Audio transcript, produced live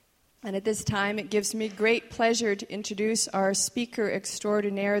And at this time, it gives me great pleasure to introduce our speaker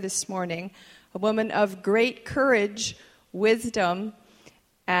extraordinaire this morning, a woman of great courage, wisdom,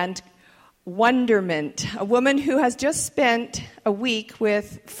 and wonderment. A woman who has just spent a week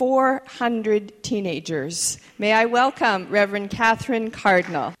with 400 teenagers. May I welcome Reverend Catherine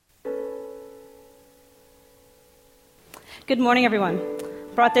Cardinal. Good morning, everyone.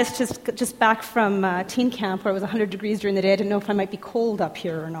 Brought this just back from teen camp where it was 100 degrees during the day. I didn't know if I might be cold up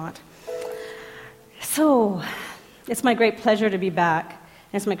here or not. So, it's my great pleasure to be back,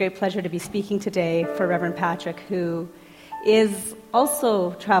 and it's my great pleasure to be speaking today for Reverend Patrick, who is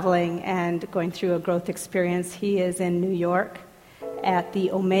also traveling and going through a growth experience. He is in New York at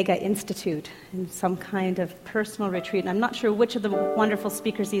the Omega Institute in some kind of personal retreat, and I'm not sure which of the wonderful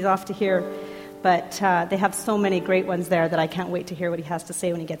speakers he's off to hear, but they have so many great ones there that I can't wait to hear what he has to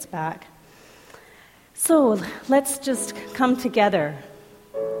say when he gets back. So, let's just come together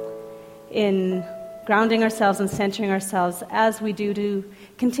in grounding ourselves and centering ourselves as we do to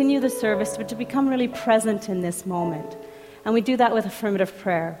continue the service, but to become really present in this moment. And we do that with affirmative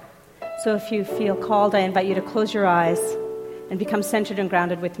prayer. So if you feel called, I invite you to close your eyes and become centered and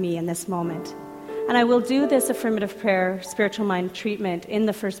grounded with me in this moment. And I will do this affirmative prayer, spiritual mind treatment, in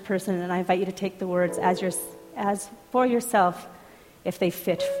the first person, and I invite you to take the words as for yourself if they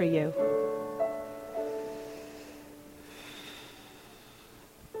fit for you.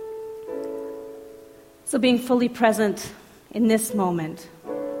 So being fully present in this moment,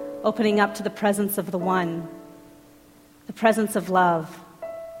 opening up to the presence of the One, the presence of love,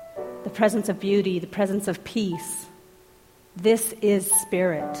 the presence of beauty, the presence of peace. This is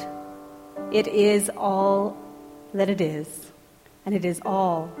spirit. It is all that it is, and it is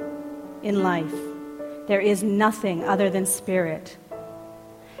all in life. There is nothing other than spirit.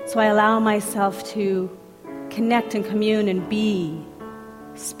 So I allow myself to connect and commune and be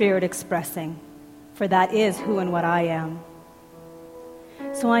spirit expressing, for that is who and what I am.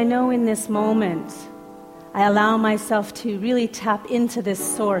 So I know in this moment, I allow myself to really tap into this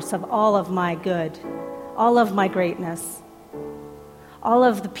source of all of my good, all of my greatness, all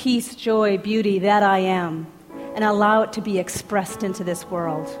of the peace, joy, beauty that I am, and allow it to be expressed into this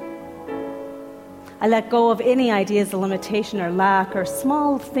world. I let go of any ideas of limitation or lack or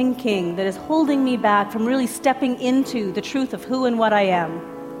small thinking that is holding me back from really stepping into the truth of who and what I am.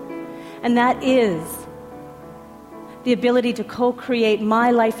 And that is the ability to co-create my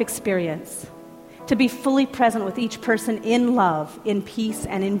life experience, to be fully present with each person in love, in peace,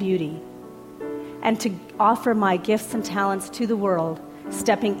 and in beauty, and to offer my gifts and talents to the world,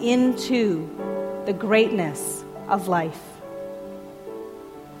 stepping into the greatness of life.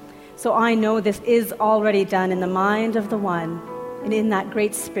 So I know this is already done in the mind of the One and in that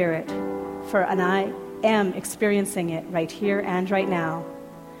great spirit, and I am experiencing it right here and right now.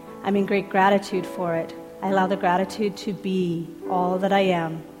 I'm in great gratitude for it. I allow the gratitude to be all that I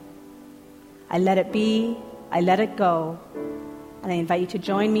am. I let it be, I let it go, and I invite you to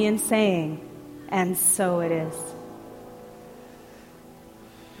join me in saying, and so it is.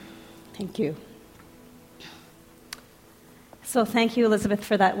 Thank you. So thank you, Elizabeth,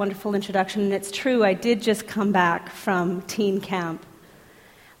 for that wonderful introduction. And it's true, I did just come back from teen camp.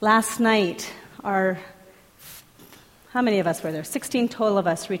 Last night, how many of us were there? 16 total of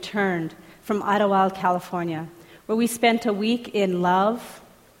us returned from Idlewild, California, where we spent a week in love,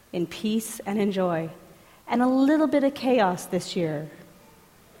 in peace, and in joy, and a little bit of chaos this year.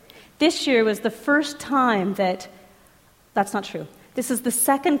 This year was the first time that's not true. This is the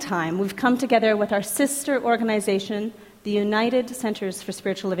second time we've come together with our sister organization, the United Centers for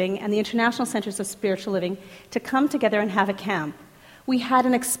Spiritual Living and the International Centers of Spiritual Living, to come together and have a camp. We had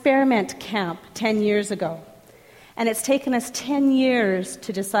an experiment camp 10 years ago. And it's taken us 10 years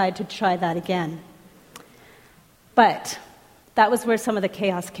to decide to try that again. But that was where some of the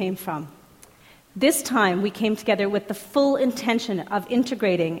chaos came from. This time, we came together with the full intention of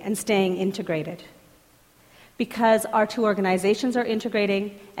integrating and staying integrated. Because our two organizations are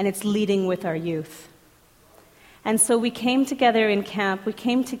integrating, and it's leading with our youth. And so we came together in camp. We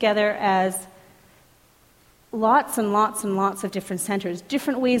came together as lots and lots and lots of different centers,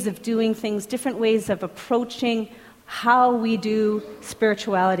 different ways of doing things, different ways of approaching how we do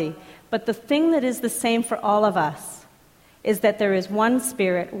spirituality. But the thing that is the same for all of us is that there is one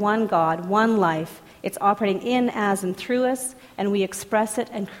spirit, one God, one life. It's operating in, as, and through us, and we express it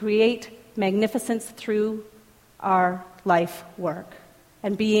and create magnificence through our life work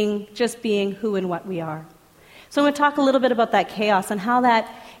and just being who and what we are. So I'm going to talk a little bit about that chaos and how that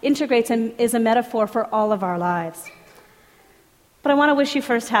integrates and is a metaphor for all of our lives. But I want to wish you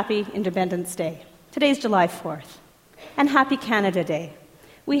first happy Independence Day. Today's July 4th. And happy Canada Day.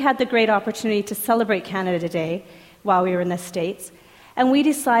 we had the great opportunity to celebrate Canada Day while we were in the States, and we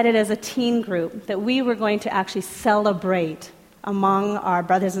decided as a teen group that we were going to actually celebrate among our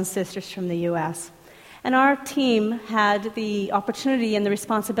brothers and sisters from the U.S. And our team had the opportunity and the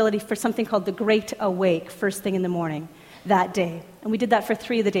responsibility for something called the Great Awake, first thing in the morning that day. And we did that for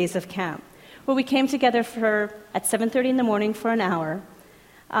 3 of the days of camp, where we came together at 7:30 in the morning for an hour.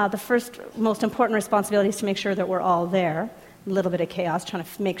 The first most important responsibility is to make sure that we're all there. A little bit of chaos, trying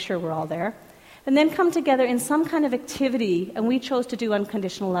to make sure we're all there. And then come together in some kind of activity, and we chose to do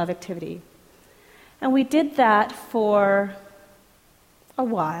unconditional love activity. And we did that for a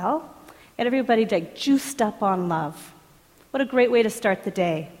while. Get everybody juiced up on love. What a great way to start the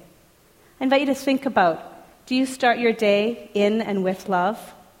day. I invite you to think about, do you start your day in and with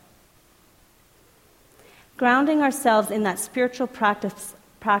love? Grounding ourselves in that spiritual practice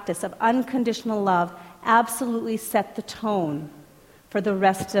of unconditional love absolutely set the tone for the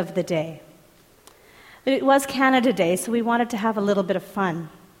rest of the day. But it was Canada Day, so we wanted to have a little bit of fun.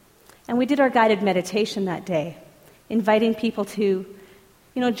 And we did our guided meditation that day, inviting people to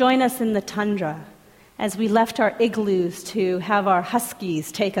join us in the tundra as we left our igloos to have our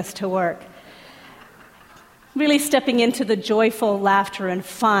huskies take us to work. Really stepping into the joyful laughter and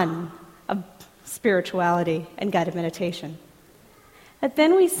fun of spirituality and guided meditation. But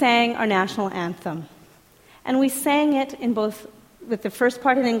then we sang our national anthem. And we sang it in both, with the first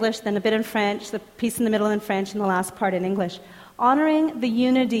part in English, then a bit in French, the piece in the middle in French, and the last part in English, honoring the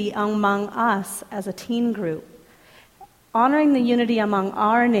unity among us as a teen group. Honoring the unity among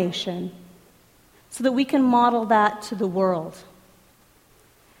our nation so that we can model that to the world.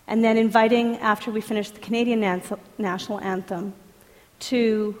 And then inviting, after we finished the Canadian national anthem,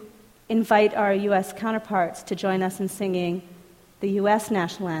 to invite our U.S. counterparts to join us in singing the U.S.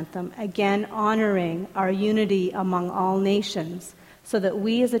 national anthem, again honoring our unity among all nations so that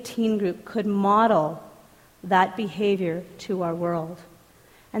we as a teen group could model that behavior to our world.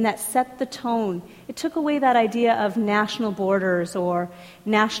 And that set the tone. It took away that idea of national borders or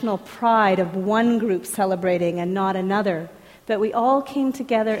national pride of one group celebrating and not another. But we all came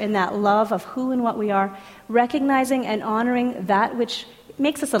together in that love of who and what we are, recognizing and honoring that which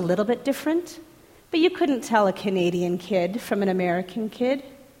makes us a little bit different. But you couldn't tell a Canadian kid from an American kid.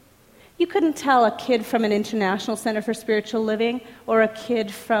 You couldn't tell a kid from an International Center for Spiritual Living or a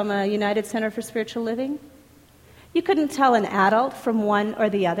kid from a United Center for Spiritual Living. You couldn't tell an adult from one or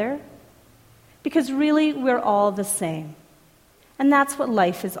the other, because really we're all the same. And that's what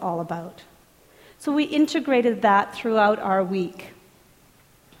life is all about. So we integrated that throughout our week.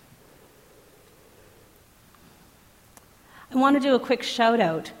 I want to do a quick shout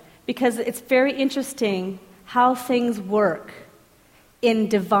out, because it's very interesting how things work in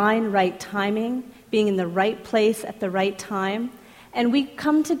divine right timing, being in the right place at the right time. And we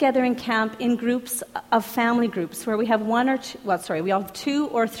come together in camp in groups of family groups where we have we have 2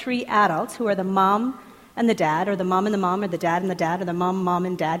 or 3 adults who are the mom and the dad, or the mom and the mom, or the dad and the dad, or the mom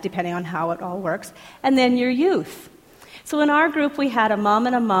and dad, depending on how it all works, and then your youth. So in our group, we had a mom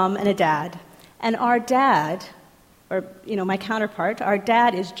and a dad. And our dad, or my counterpart, our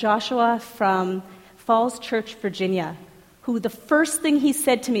dad is Joshua from Falls Church, Virginia, who the first thing he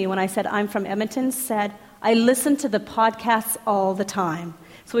said to me when I said I'm from Edmonton said, I listen to the podcasts all the time.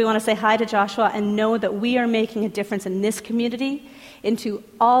 So we want to say hi to Joshua and know that we are making a difference in this community, into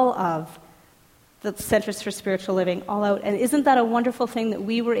all of the Centers for Spiritual Living, all out. And isn't that a wonderful thing that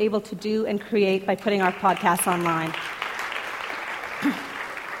we were able to do and create by putting our podcasts online?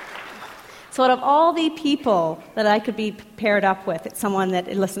 So out of all the people that I could be paired up with, it's someone that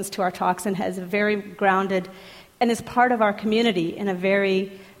listens to our talks and has a very grounded and is part of our community in a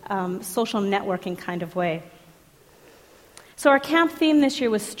very social networking kind of way. So our camp theme this year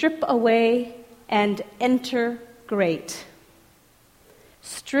was strip away and enter great.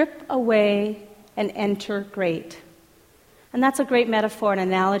 Strip away and enter great. And that's a great metaphor and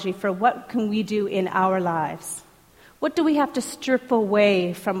analogy for what can we do in our lives. What do we have to strip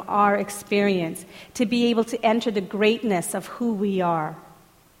away from our experience to be able to enter the greatness of who we are?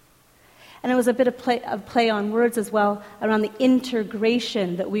 And it was a bit of play on words as well around the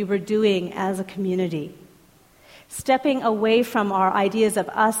integration that we were doing as a community. Stepping away from our ideas of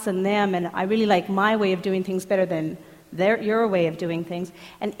us and them, and I really like my way of doing things better than your way of doing things,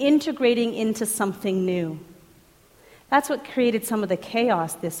 and integrating into something new. That's what created some of the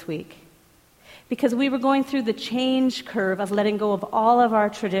chaos this week. Because we were going through the change curve of letting go of all of our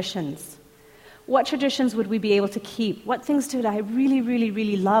traditions. What traditions would we be able to keep? What things did I really, really,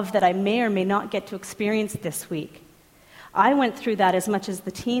 really love that I may or may not get to experience this week? I went through that as much as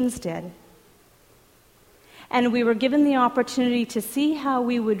the teens did. And we were given the opportunity to see how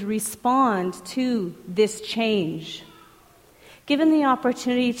we would respond to this change. Given the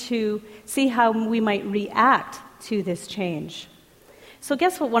opportunity to see how we might react to this change. So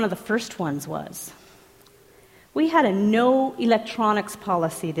guess what one of the first ones was? We had a no electronics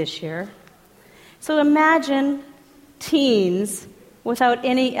policy this year. So imagine teens without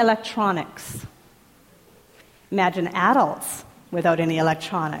any electronics. Imagine adults without any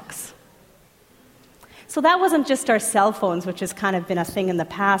electronics. So that wasn't just our cell phones, which has kind of been a thing in the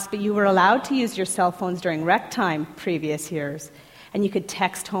past, but you were allowed to use your cell phones during rec time previous years, and you could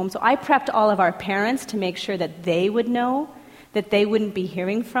text home. So I prepped all of our parents to make sure that they would know that they wouldn't be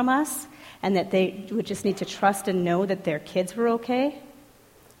hearing from us, and that they would just need to trust and know that their kids were okay,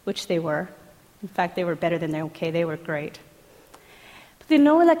 which they were. In fact, they were better than they're okay. They were great. But the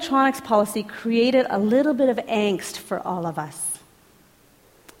no electronics policy created a little bit of angst for all of us.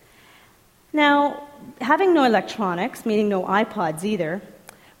 Now, having no electronics, meaning no iPods either,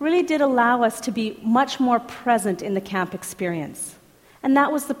 really did allow us to be much more present in the camp experience. And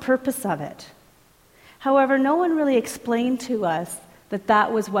that was the purpose of it. However, no one really explained to us that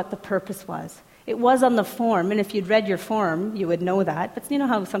that was what the purpose was. It was on the form, and if you'd read your form, you would know that. But you know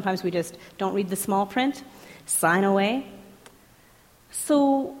how sometimes we just don't read the small print? Sign away.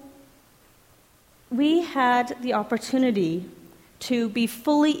 So we had the opportunity to be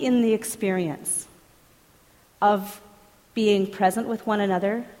fully in the experience of being present with one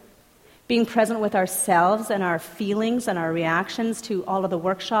another, being present with ourselves and our feelings and our reactions to all of the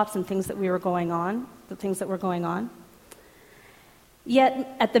workshops and things that were going on.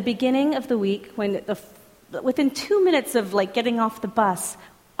 Yet, at the beginning of the week, within 2 minutes of getting off the bus,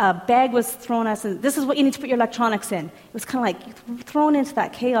 a bag was thrown at us, and this is what you need to put your electronics in. It was kind of like thrown into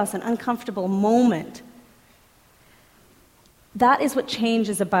that chaos and uncomfortable moment. That is what change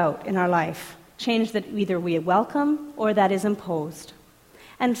is about in our life. Change that either we welcome or that is imposed.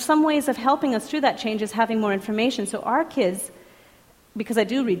 And some ways of helping us through that change is having more information. So our kids, because I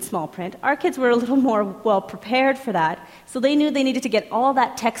do read small print, our kids were a little more well prepared for that. So they knew they needed to get all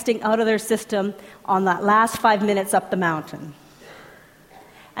that texting out of their system on that last 5 minutes up the mountain.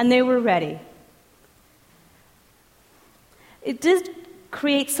 And they were ready. It did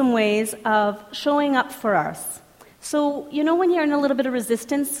create some ways of showing up for us. So, you know when you're in a little bit of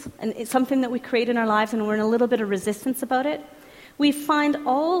resistance, and it's something that we create in our lives and we're in a little bit of resistance about it, we find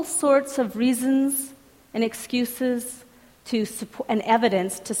all sorts of reasons and excuses to support, and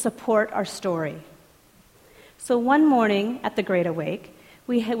evidence to support our story. So one morning at the Great Awake,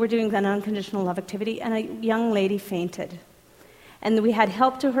 we were doing an unconditional love activity, and a young lady fainted. And we had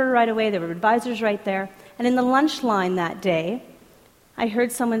help to her right away. There were advisors right there. And in the lunch line that day, I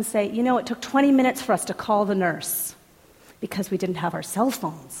heard someone say, it took 20 minutes for us to call the nurse because we didn't have our cell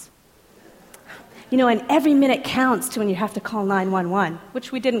phones. And every minute counts to when you have to call 911,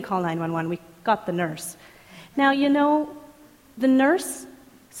 which we didn't call 911. We got the nurse. Now, the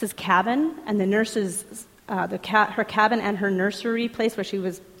nurse's cabin and the nurse's, her cabin and her nursery place where she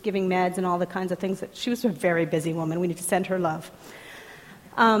was giving meds and all the kinds of things. That she was a very busy woman. We need to send her love.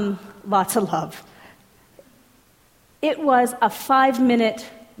 Lots of love. It was a 5-minute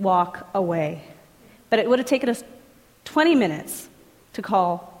walk away. But it would have taken us 20 minutes to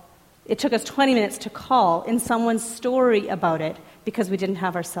call. It took us 20 minutes to call in someone's story about it because we didn't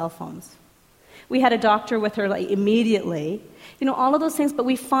have our cell phones. We had a doctor with her immediately. All of those things, but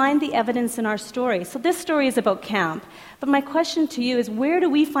we find the evidence in our story. So this story is about camp. But my question to you is, where do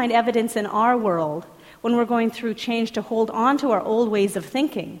we find evidence in our world when we're going through change to hold on to our old ways of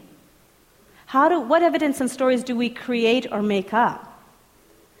thinking? What evidence and stories do we create or make up?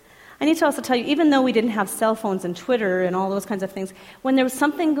 I need to also tell you, even though we didn't have cell phones and Twitter and all those kinds of things, when there was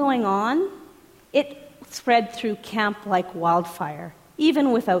something going on, it spread through camp like wildfire,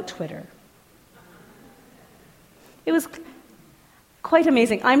 even without Twitter. It was quite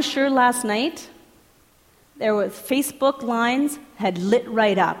amazing. I'm sure last night there was Facebook lines had lit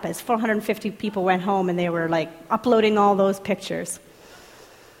right up as 450 people went home and they were uploading all those pictures.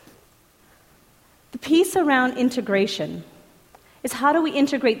 The piece around integration is how do we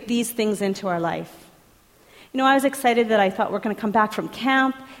integrate these things into our life? I was excited that I thought we're going to come back from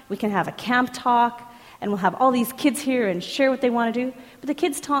camp, we can have a camp talk, and we'll have all these kids here and share what they want to do. But the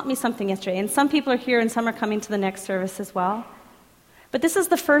kids taught me something yesterday, and some people are here and some are coming to the next service as well. But this is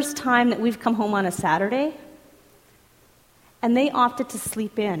the first time that we've come home on a Saturday, and they opted to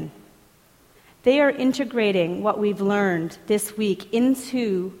sleep in. They are integrating what we've learned this week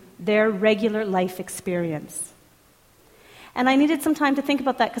into their regular life experience. And I needed some time to think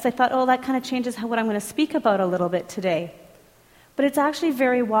about that because I thought, that kind of changes what I'm going to speak about a little bit today. But it's actually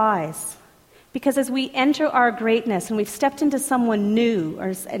very wise Because as we enter our greatness and we've stepped into someone new,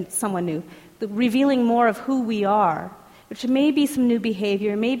 revealing more of who we are, which may be some new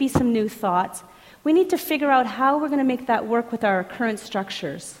behavior, maybe some new thoughts, we need to figure out how we're going to make that work with our current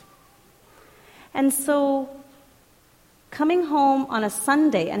structures. And so, coming home on a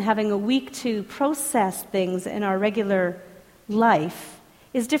Sunday and having a week to process things in our regular life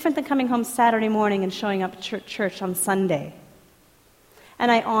is different than coming home Saturday morning and showing up at church on Sunday. And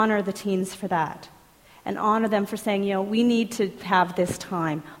I honor the teens for that. And honor them for saying, we need to have this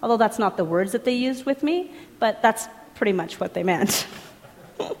time. Although that's not the words that they used with me, but that's pretty much what they meant.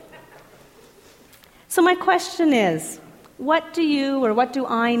 So my question is, what do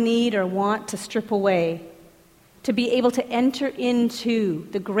I need or want to strip away to be able to enter into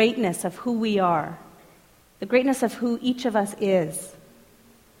the greatness of who we are, the greatness of who each of us is?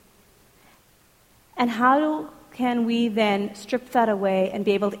 And how can we then strip that away and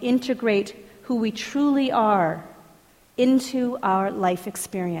be able to integrate who we truly are into our life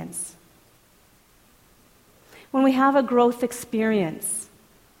experience? When we have a growth experience,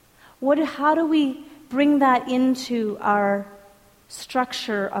 how do we bring that into our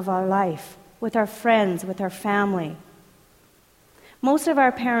structure of our life, with our friends, with our family? Most of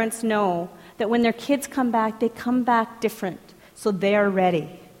our parents know that when their kids come back, they come back different, so they're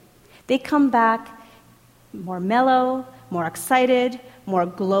ready. They come back more mellow, more excited, more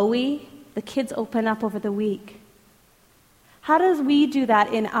glowy. The kids open up over the week. How do we do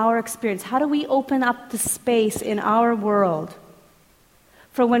that in our experience? How do we open up the space in our world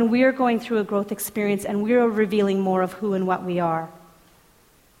for when we're going through a growth experience and we're revealing more of who and what we are?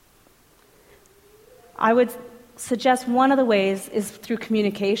 I would suggest one of the ways is through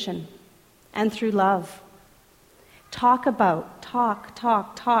communication and through love. Talk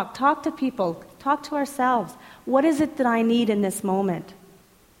to people, talk to ourselves. What is it that I need in this moment?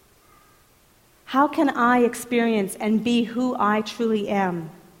 How can I experience and be who I truly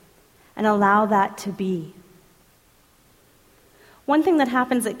am and allow that to be? One thing that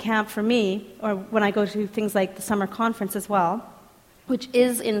happens at camp for me, or when I go to things like the summer conference as well, which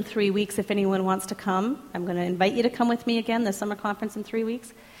is in 3 weeks if anyone wants to come. I'm going to invite you to come with me again, the summer conference in 3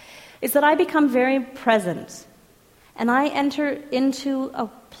 weeks, is that I become very present. And I enter into a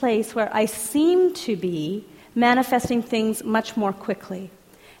place where I seem to be manifesting things much more quickly.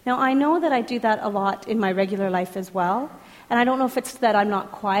 Now, I know that I do that a lot in my regular life as well, and I don't know if it's that I'm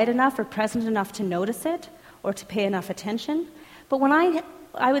not quiet enough or present enough to notice it or to pay enough attention, but when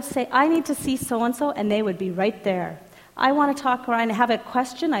I would say, I need to see so-and-so, and they would be right there. I want to talk, or I have a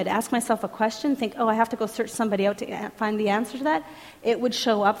question, I'd ask myself a question, think, I have to go search somebody out to find the answer to that. It would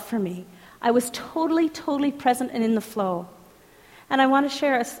show up for me. I was totally, totally present and in the flow. And I want to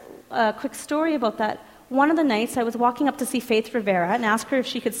share a quick story about that. One of the nights, I was walking up to see Faith Rivera and ask her if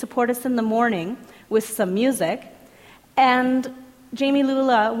she could support us in the morning with some music. And Jamie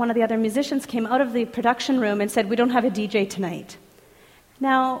Lula, one of the other musicians, came out of the production room and said, "We don't have a DJ tonight."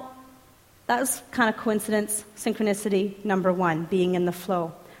 Now, that was kind of coincidence, synchronicity, number one, being in the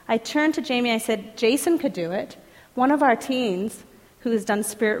flow. I turned to Jamie, I said, "Jason could do it." One of our teens, who has done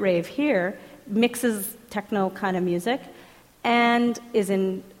Spirit Rave here, mixes techno kind of music, and is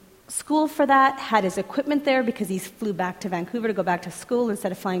in school for that, had his equipment there because he flew back to Vancouver to go back to school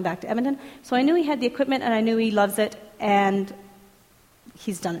instead of flying back to Edmonton. So I knew he had the equipment, and I knew he loves it, and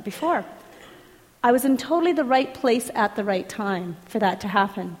he's done it before. I was in totally the right place at the right time for that to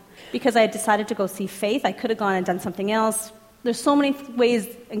happen because I had decided to go see Faith. I could have gone and done something else. There's so many ways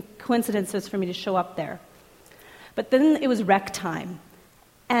and coincidences for me to show up there. But then it was rec time.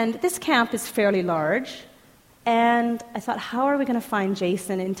 And this camp is fairly large. And I thought, how are we going to find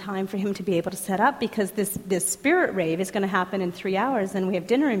Jason in time for him to be able to set up? Because this Spirit Rave is going to happen in 3 hours, and we have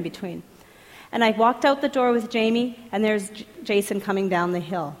dinner in between. And I walked out the door with Jamie, and there's Jason coming down the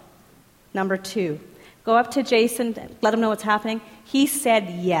hill. Number 2. Go up to Jason, let him know what's happening. He said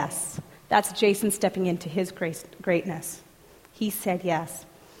yes. That's Jason stepping into his greatness. He said yes.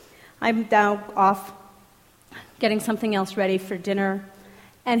 I'm now off getting something else ready for dinner.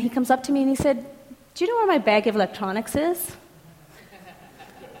 And he comes up to me and he said, "Do you know where my bag of electronics is?"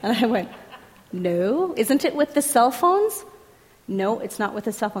 And I went, "No. Isn't it with the cell phones?" "No, it's not with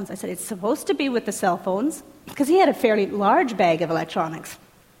the cell phones." I said, "It's supposed to be with the cell phones," because he had a fairly large bag of electronics.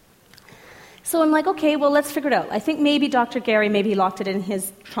 So I'm like, okay, well, let's figure it out. I think maybe Dr. Gary, maybe he locked it in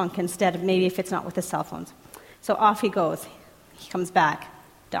his trunk instead of maybe if it's not with the cell phones. So off he goes. He comes back.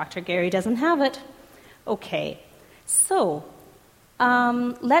 Dr. Gary doesn't have it. Okay. So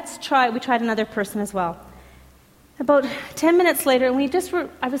let's try. We tried another person as well. About 10 minutes later, and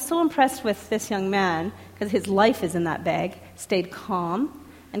I was so impressed with this young man, because his life is in that bag, stayed calm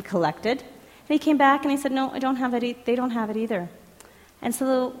and collected. he came back and he said, no, I don't have it. They don't have it either. And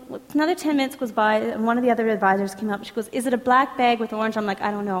so another 10 minutes goes by, and one of the other advisors came up. She goes, is it a black bag with orange? I'm like, I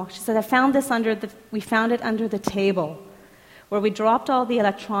don't know. She said, we found it under the table where we dropped all the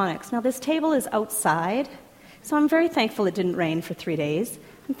electronics. Now, this table is outside, so I'm very thankful it didn't rain for 3 days.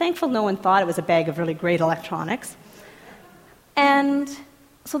 I'm thankful no one thought it was a bag of really great electronics. And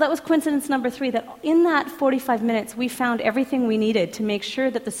so that was coincidence number 3, that in that 45 minutes, we found everything we needed to make sure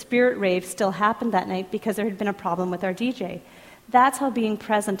that the spirit rave still happened that night because there had been a problem with our DJ. That's how being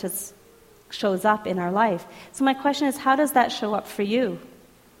present shows up in our life. So my question is, how does that show up for you?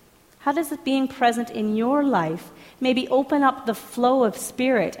 How does being present in your life maybe open up the flow of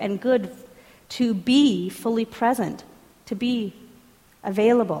spirit and good to be fully present, to be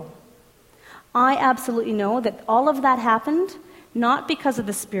available? I absolutely know that all of that happened not because of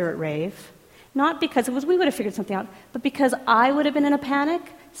the spirit rave, not because we would have figured something out, but because I would have been in a panic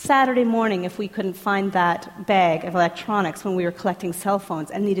Saturday morning if we couldn't find that bag of electronics when we were collecting cell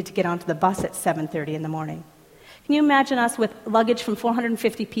phones and needed to get onto the bus at 7:30 in the morning. Can you imagine us with luggage from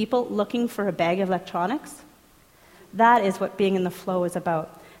 450 people looking for a bag of electronics? That is what being in the flow is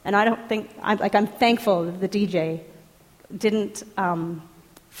about. And I don't think, I'm thankful that the DJ didn't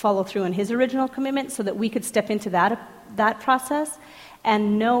follow through on his original commitment so that we could step into that process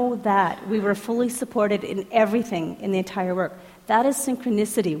and know that we were fully supported in everything in the entire work. That is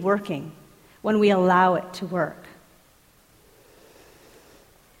synchronicity working when we allow it to work.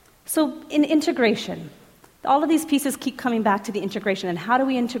 So in integration, all of these pieces keep coming back to the integration, and how do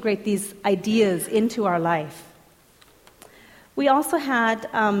we integrate these ideas into our life? We also had,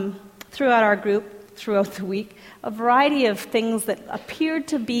 throughout our group, throughout the week, a variety of things that appeared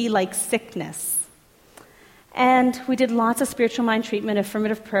to be like sickness. And we did lots of spiritual mind treatment,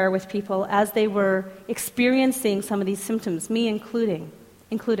 affirmative prayer with people as they were experiencing some of these symptoms, me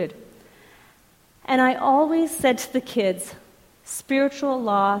included. And I always said to the kids, spiritual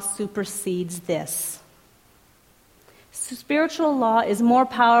law supersedes this. Spiritual law is more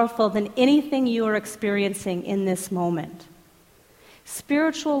powerful than anything you are experiencing in this moment.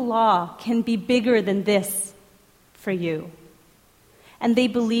 Spiritual law can be bigger than this for you. And they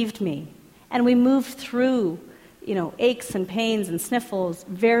believed me. And we moved through, aches and pains and sniffles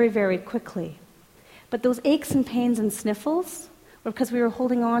very, very quickly. But those aches and pains and sniffles were because we were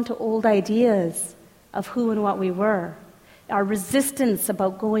holding on to old ideas of who and what we were. Our resistance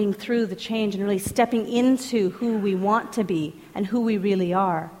about going through the change and really stepping into who we want to be and who we really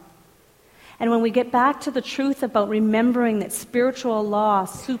are. And when we get back to the truth about remembering that spiritual law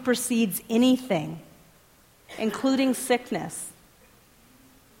supersedes anything, including sickness,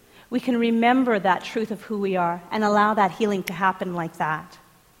 we can remember that truth of who we are and allow that healing to happen like that.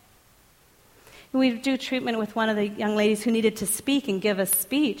 We do treatment with one of the young ladies who needed to speak and give a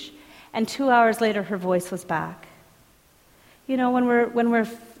speech, and 2 hours later her voice was back. When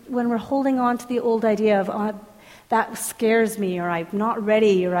we're holding on to the old idea of that scares me, or I'm not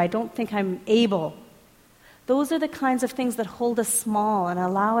ready, or I don't think I'm able, those are the kinds of things that hold us small and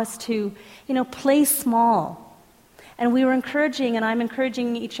allow us to, play small. And we were encouraging, and I'm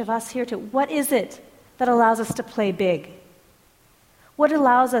encouraging each of us here to, what is it that allows us to play big? What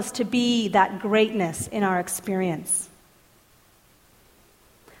allows us to be that greatness in our experience?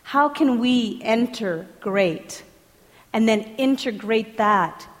 How can we enter great and then integrate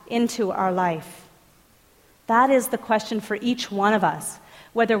that into our life? That is the question for each one of us,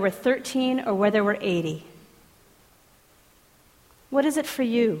 whether we're 13 or whether we're 80. What is it for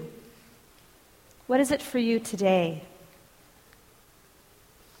you? What is it for you today?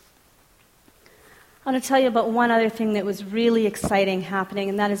 I want to tell you about one other thing that was really exciting happening,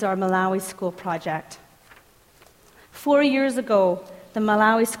 and that is our Malawi School Project. 4 years ago, the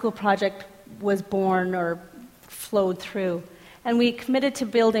Malawi School Project was born or flowed through, and we committed to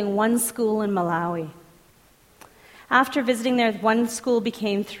building one school in Malawi. After visiting there, one school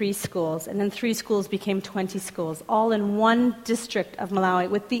became 3 schools, and then 3 schools became 20 schools, all in one district of Malawi,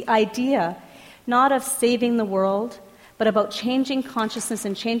 with the idea not of saving the world, but about changing consciousness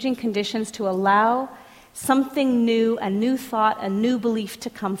and changing conditions to allow something new, a new thought, a new belief to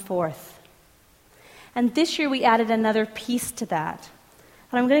come forth. And this year we added another piece to that.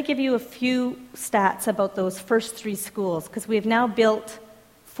 And I'm going to give you a few stats about those first 3 schools, because we have now built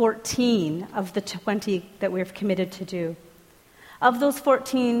 14 of the 20 that we've committed to do. Of those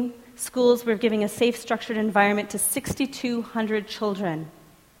 14 schools, we're giving a safe, structured environment to 6,200 children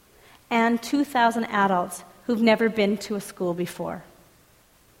and 2,000 adults who've never been to a school before.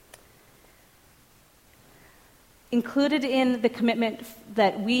 Included in the commitment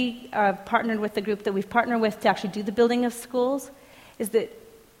that we partnered with the group that we've partnered with to actually do the building of schools is that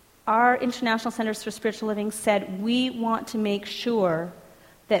our International Centers for Spiritual Living said we want to make sure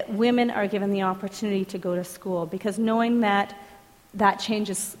that women are given the opportunity to go to school, because knowing that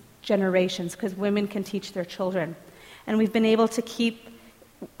changes generations, because women can teach their children. And we've been able to keep,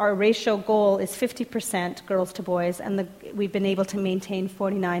 our ratio goal is 50% girls to boys, and we've been able to maintain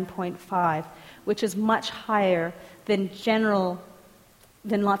 49.5, which is much higher than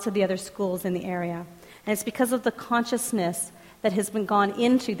lots of the other schools in the area. And it's because of the consciousness that has been gone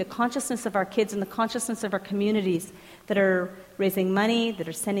into the consciousness of our kids and the consciousness of our communities that are raising money, that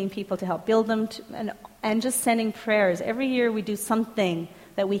are sending people to help build them, and just sending prayers. Every year we do something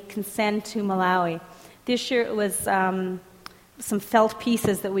that we can send to Malawi. This year it was some felt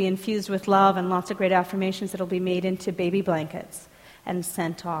pieces that we infused with love and lots of great affirmations that will be made into baby blankets and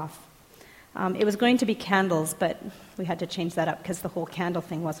sent off. It was going to be candles, but we had to change that up because the whole candle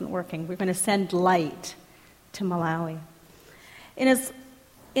thing wasn't working. We're going to send light to Malawi.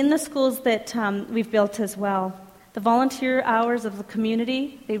 In the schools that we've built as well, the volunteer hours of the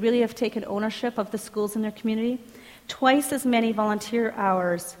community, they really have taken ownership of the schools in their community. Twice as many volunteer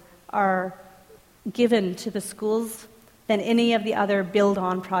hours are given to the schools than any of the other Build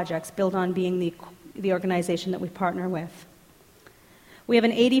On projects, Build On being the organization that we partner with. We have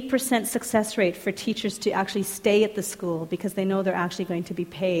an 80% success rate for teachers to actually stay at the school because they know they're actually going to be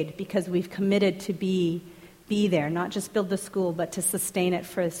paid, because we've committed to be there, not just build the school, but to sustain it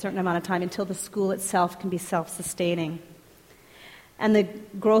for a certain amount of time until the school itself can be self-sustaining. And the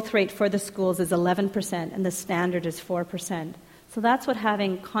growth rate for the schools is 11%, and the standard is 4%. So that's what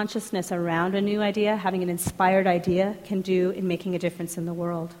having consciousness around a new idea, having an inspired idea, can do in making a difference in the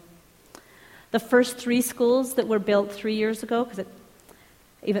world. The first 3 schools that were built 3 years ago, because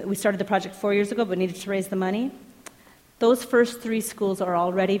we started the project 4 years ago, but needed to raise the money, those first 3 schools are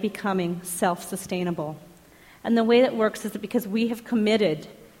already becoming self-sustainable. And the way that works is that because we have committed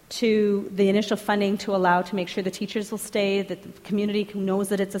to the initial funding to allow to make sure the teachers will stay, that the community knows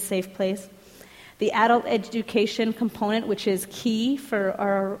that it's a safe place. The adult education component, which is key for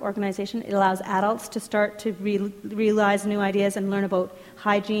our organization, it allows adults to start to realize new ideas and learn about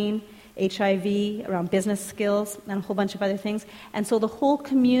hygiene, HIV, around business skills, and a whole bunch of other things. And so the whole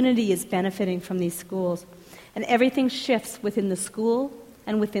community is benefiting from these schools. And everything shifts within the school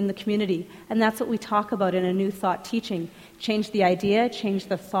and within the community. And that's what we talk about in a New Thought teaching. Change the idea, change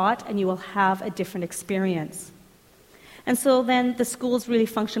the thought, and you will have a different experience. And so then the schools really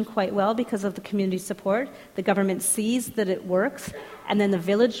function quite well because of the community support. The government sees that it works, and then the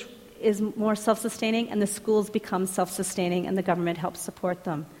village is more self-sustaining, and the schools become self-sustaining, and the government helps support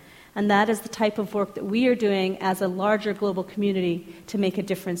them. And that is the type of work that we are doing as a larger global community to make a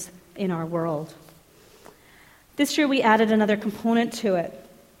difference in our world. This year we added another component to it,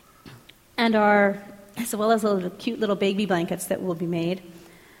 and as well as the cute little baby blankets that will be made,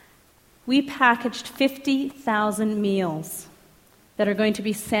 we packaged 50,000 meals that are going to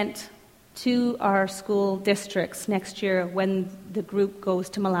be sent to our school districts next year when the group goes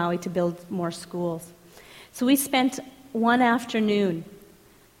to Malawi to build more schools. So we spent one afternoon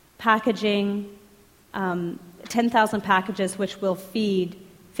packaging 10,000 packages which will feed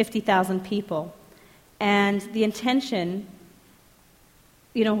 50,000 people. And the intention,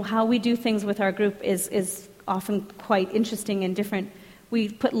 how we do things with our group is often quite interesting and different. We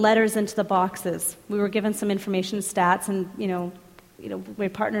put letters into the boxes. We were given some information stats, and we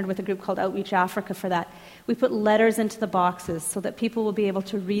partnered with a group called Outreach Africa for that. We put letters into the boxes so that people will be able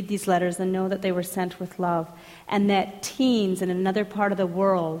to read these letters and know that they were sent with love, and that teens in another part of the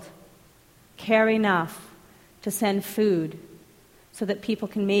world care enough to send food so that people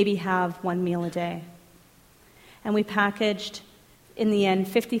can maybe have one meal a day. And we packaged, in the end,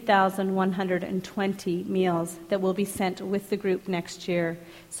 50,120 meals that will be sent with the group next year.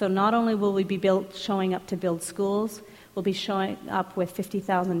 So not only will we be showing up to build schools, we'll be showing up with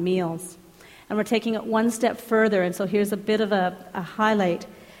 50,000 meals. And we're taking it one step further, and so here's a bit of a highlight,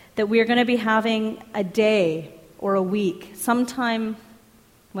 that we're going to be having a day or a week, sometime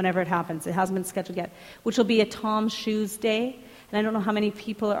whenever it happens, it hasn't been scheduled yet, which will be a Tom's Shoes Day. And I don't know how many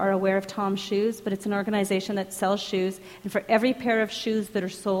people are aware of Tom's Shoes, but it's an organization that sells shoes. And for every pair of shoes that are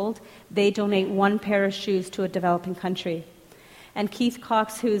sold, they donate 1 pair of shoes to a developing country. And Keith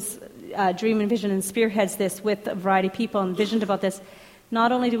Cox, who's Dream and Vision and spearheads this with a variety of people and visioned about this,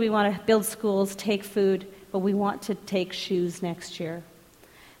 not only do we want to build schools, take food, but we want to take shoes next year.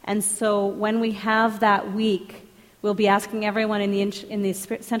 And so when we have that week, We'll be asking everyone in the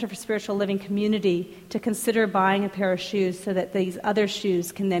Center for Spiritual Living community to consider buying a pair of shoes so that these other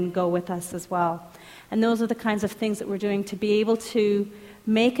shoes can then go with us as well. And those are the kinds of things that we're doing to be able to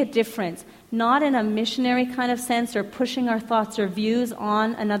make a difference, not in a missionary kind of sense or pushing our thoughts or views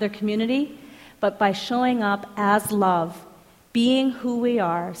on another community, but by showing up as love, being who we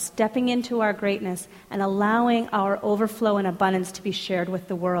are, stepping into our greatness, and allowing our overflow and abundance to be shared with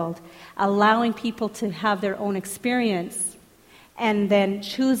the world, allowing people to have their own experience, and then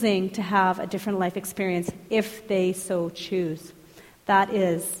choosing to have a different life experience if they so choose. That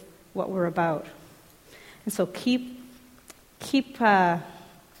is what we're about. And so keep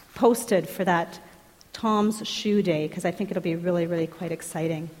posted for that Tom's Shoe Day, because I think it'll be really, really quite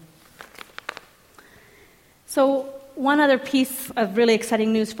exciting. So one other piece of really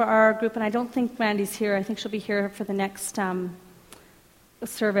exciting news for our group, and I don't think Randy's here. I think she'll be here for the next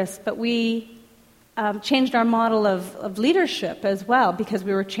service. But we changed our model of leadership as well, because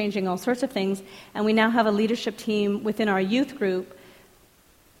we were changing all sorts of things. And we now have a leadership team within our youth group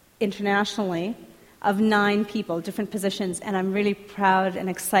internationally of 9 people, different positions. And I'm really proud and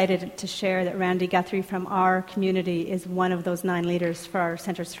excited to share that Randy Guthrie from our community is one of those 9 leaders for our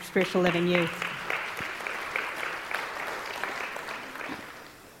Center for Spiritual Living Youth.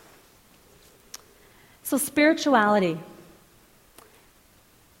 So spirituality,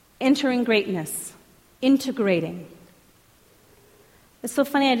 entering greatness, integrating. It's so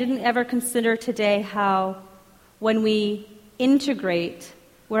funny, I didn't ever consider today how when we integrate,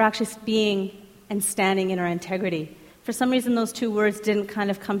 we're actually being and standing in our integrity. For some reason, those 2 words didn't kind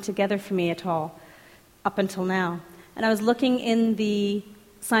of come together for me at all up until now. And I was looking in the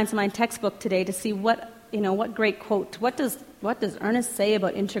Science of Mind textbook today to see what great quote. What does Ernest say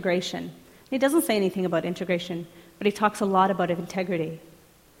about integration? He doesn't say anything about integration, but he talks a lot about integrity.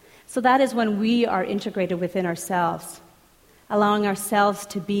 So that is when we are integrated within ourselves, allowing ourselves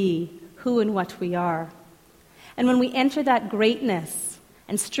to be who and what we are. And when we enter that greatness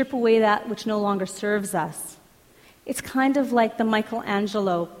and strip away that which no longer serves us, it's kind of like the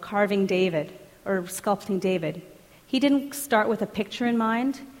Michelangelo carving David or sculpting David. He didn't start with a picture in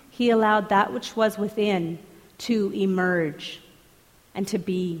mind. He allowed that which was within to emerge and to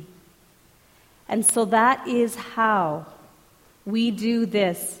be. And so that is how we do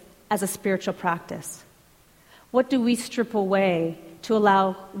this as a spiritual practice. What do we strip away to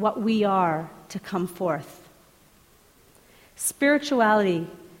allow what we are to come forth? Spirituality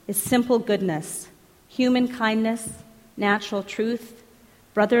is simple goodness, human kindness, natural truth,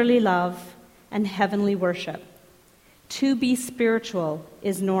 brotherly love, and heavenly worship. To be spiritual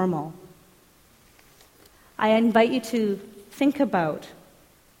is normal. I invite you to think about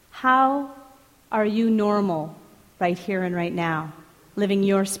how are you normal right here and right now, living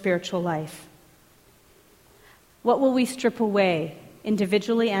your spiritual life? What will we strip away,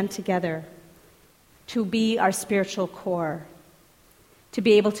 individually and together, to be our spiritual core, to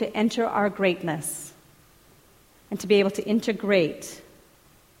be able to enter our greatness, and to be able to integrate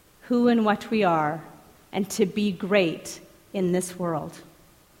who and what we are, and to be great in this world?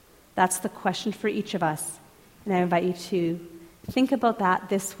 That's the question for each of us. And I invite you to think about that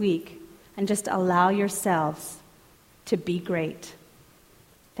this week and just allow yourselves to be great.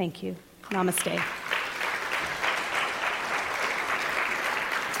 Thank you. Namaste.